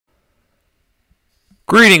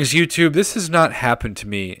Greetings, YouTube. This has not happened to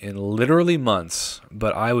me in literally months,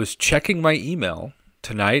 but I was checking my email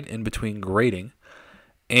tonight in between grading,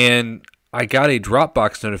 and I got a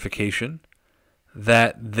Dropbox notification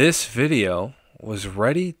that this video was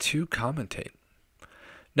ready to commentate.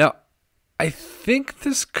 Now, I think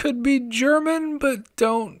this could be German, but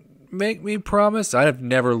don't make me promise. I have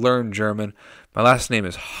never learned German. My last name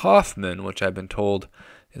is Hoffman, which I've been told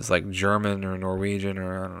is like German or Norwegian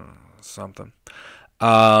or I don't know, something.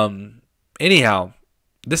 Anyhow,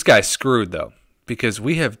 this guy's screwed though, because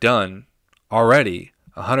we have done already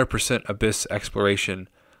 100% Abyss exploration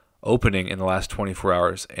opening in the last 24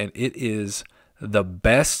 hours, and it is the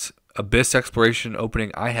best Abyss exploration opening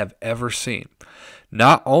I have ever seen.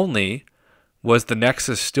 Not only was the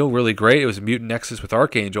Nexus still really great, it was a Mutant Nexus with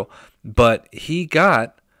Archangel, but he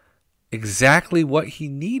got exactly what he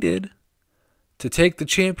needed to take the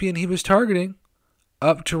champion he was targeting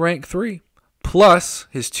up to rank 3. Plus,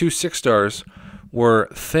 his 2 6-stars were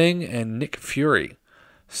Thing and Nick Fury.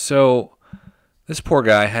 So, this poor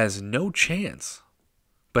guy has no chance.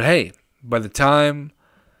 But hey, by the time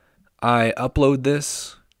I upload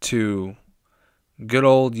this to good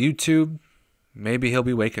old YouTube, maybe he'll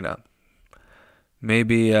be waking up.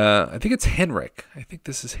 Maybe, I think it's Henrik. I think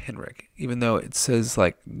this is Henrik. Even though it says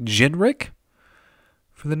like Jinrik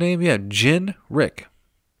for the name. Yeah, Jinrik.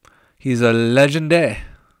 He's a legendary.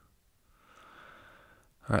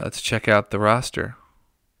 All right, let's check out the roster.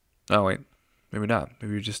 Oh, wait. Maybe not.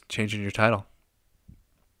 Maybe you're just changing your title.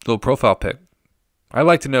 Little profile pic. I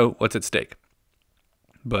like to know what's at stake.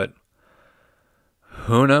 But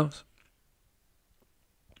who knows?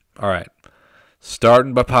 All right.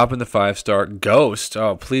 Starting by popping the 5-star. Ghost.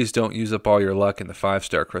 Oh, please don't use up all your luck in the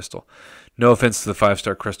 5-star crystal. No offense to the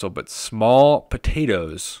 5-star crystal, but small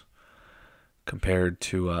potatoes compared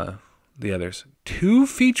to the others. 2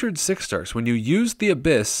 featured 6-stars. When you use the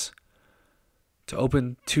Abyss to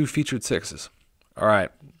open 2 featured 6s. All right.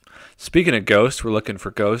 Speaking of Ghost, we're looking for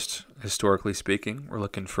Ghost, historically speaking. We're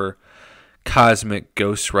looking for Cosmic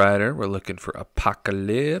Ghost Rider. We're looking for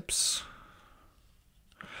Apocalypse.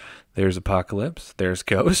 There's Apocalypse. There's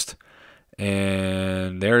Ghost.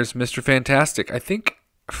 And there's Mr. Fantastic. I think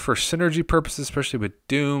for synergy purposes, especially with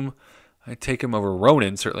Doom, I take him over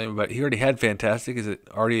Ronin, certainly, but he already had Fantastic. Is it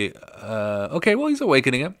already... okay, well, he's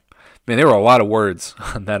awakening him. Man, there were a lot of words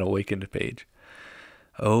on that awakened page.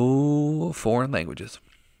 Oh, foreign languages.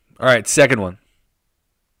 All right, second one.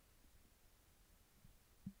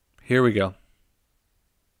 Here we go.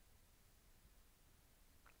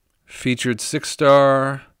 Featured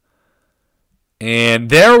 6-star.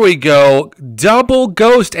 And there we go. Double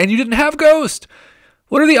Ghost, and you didn't have Ghost.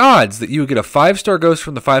 What are the odds that you would get a 5-star Ghost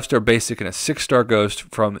from the 5-star basic and a 6-star Ghost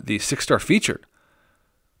from the 6-star featured?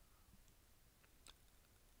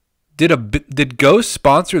 Did Ghost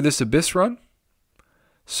sponsor this Abyss run?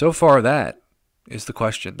 So far, that is the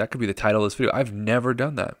question. That could be the title of this video. I've never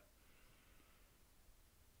done that.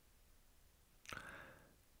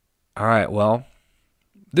 All right, well,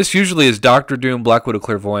 this usually is Dr. Doom, Black Widow,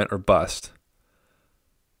 Clairvoyant, or bust.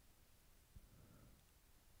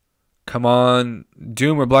 Come on,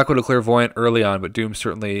 Doom or Black Widow Clairvoyant early on, but Doom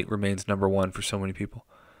certainly remains #1 for so many people.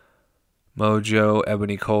 Mojo,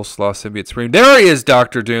 Ebony, Coleslaw, Symbiote Supreme. There he is,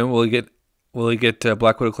 Dr. Doom. Will he get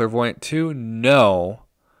Black Widow Clairvoyant too? No.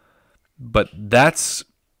 But that's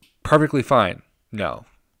perfectly fine. No.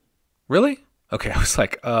 Really? Okay, I was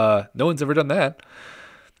like, no one's ever done that.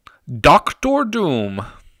 Dr. Doom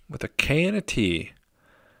with a K and a T.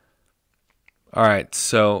 All right,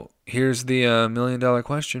 so here's the $1 million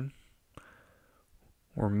question.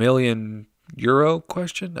 Or €1,000,000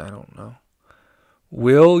 question? I don't know.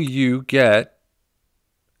 Will you get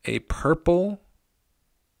a purple?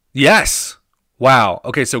 Yes! Wow.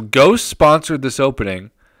 Okay, so Ghost sponsored this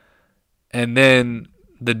opening. And then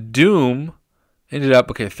the Doom ended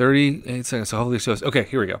up, okay, 38 seconds. So hopefully it shows. Okay,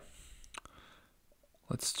 here we go.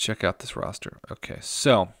 Let's check out this roster. Okay,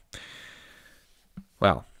 so.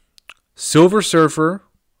 Wow. Silver Surfer.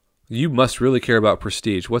 You must really care about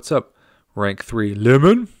prestige. What's up? Rank 3,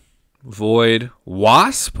 Lemon, Void,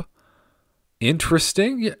 Wasp.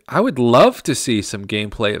 Interesting. Yeah, I would love to see some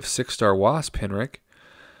gameplay of 6-star Wasp, Henrik.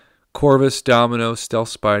 Corvus, Domino,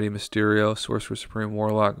 Stealth Spidey, Mysterio, Sorcerer Supreme,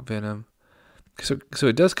 Warlock, Venom. So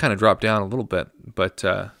it does kind of drop down a little bit, but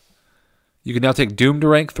you can now take Doom to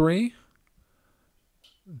rank 3.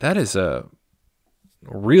 That is a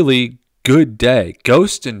really good day.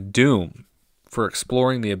 Ghost and Doom for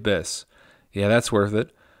exploring the Abyss. Yeah, that's worth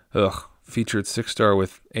it. Ugh. Featured 6-star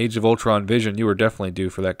with Age of Ultron Vision. You were definitely due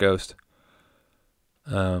for that Ghost.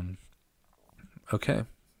 Okay.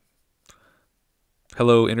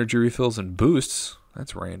 Hello, energy refills and boosts.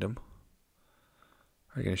 That's random.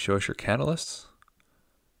 Are you going to show us your catalysts?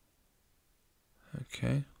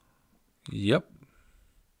 Okay. Yep.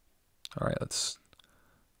 All right, let's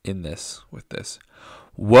end this with this.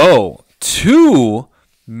 Whoa. 2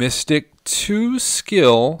 Mystic, 2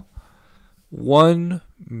 Skill, 1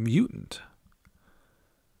 Mutant.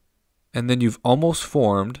 And then you've almost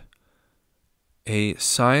formed a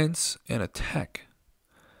Science and a Tech.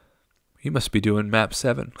 You must be doing map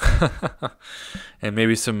 7. And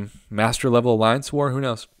maybe some master level Alliance War. Who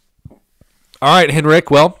knows? All right,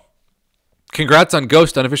 Henrik. Well, congrats on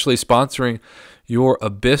Ghost unofficially sponsoring your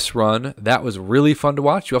Abyss run. That was really fun to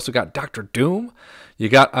watch. You also got Dr. Doom. You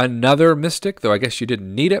got another Mystic, though I guess you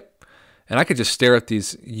didn't need it. And I could just stare at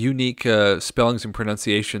these unique spellings and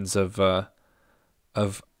pronunciations of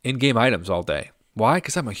in-game items all day. Why?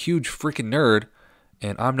 Because I'm a huge freaking nerd,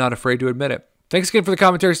 and I'm not afraid to admit it. Thanks again for the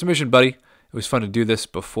commentary submission, buddy. It was fun to do this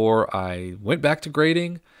before I went back to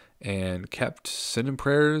grading and kept sending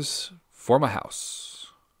prayers for my house.